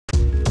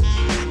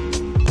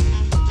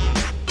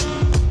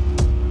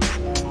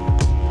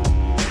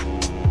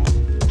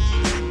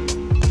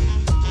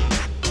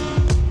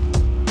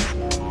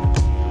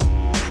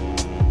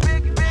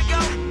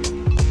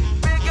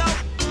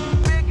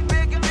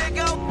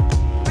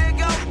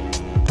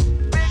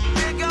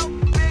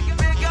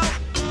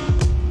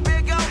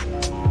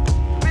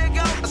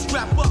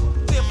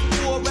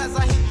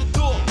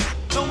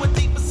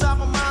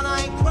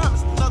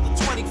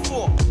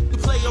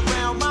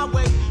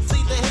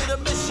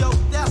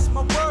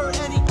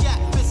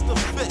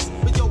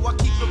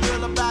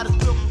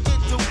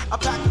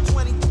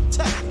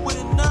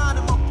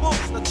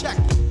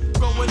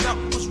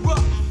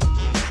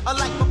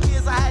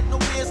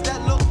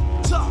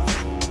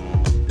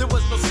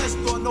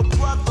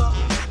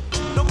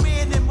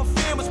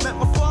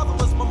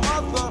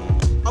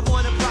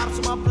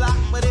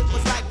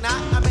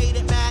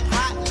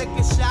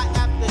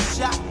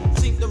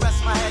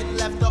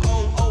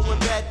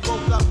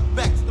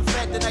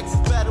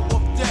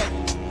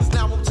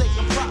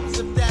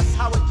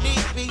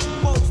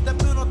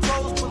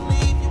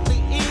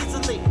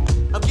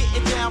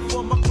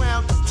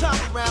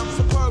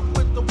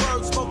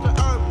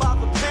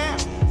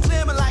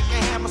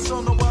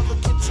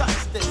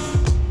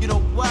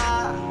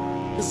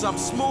Cause I'm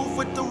smooth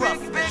with the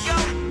roughness.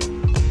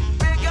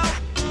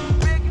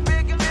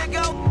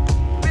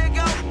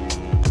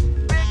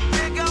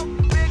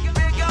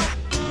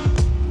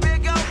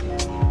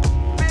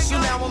 So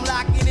now I'm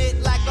locking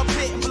it like a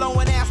pit and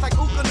blowing ass like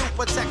Ooka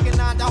Noopa, checking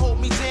on to hold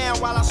me down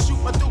while I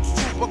shoot my Dukes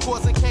trooper,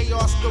 causing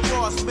chaos, the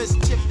Ross,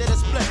 mischief that is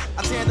split.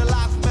 I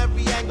tantalize from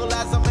every angle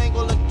as I'm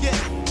angled again.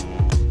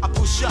 I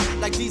push up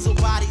like diesel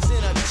bodies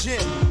in a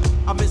gym.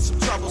 I'm in some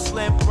trouble,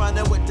 slim,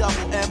 running with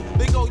double M.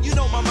 Big O, you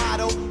know my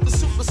motto, the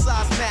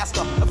supersized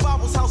master. If I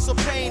was House of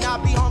Pain,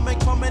 I'd be humming,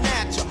 coming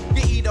at ya.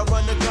 You either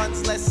run the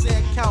guns, let's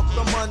send, count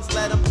the months,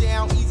 let them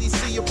down. Easy,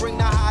 see you bring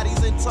the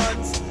hotties in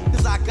tons.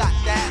 Cause I got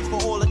that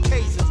for all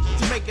occasions.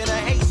 Jamaican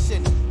or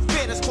Haitian,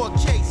 Spanish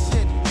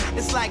Caucasian.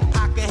 It's like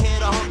I can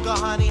hit a hunk of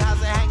honey,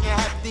 how's it hanging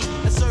hefty?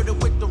 Insert it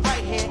with the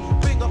right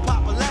hand, finger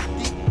pop a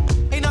lefty.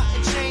 Ain't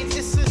nothing changed,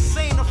 it's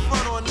insane the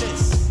front on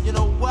this. You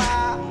know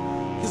why?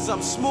 Cause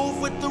I'm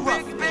smooth with the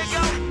roughness.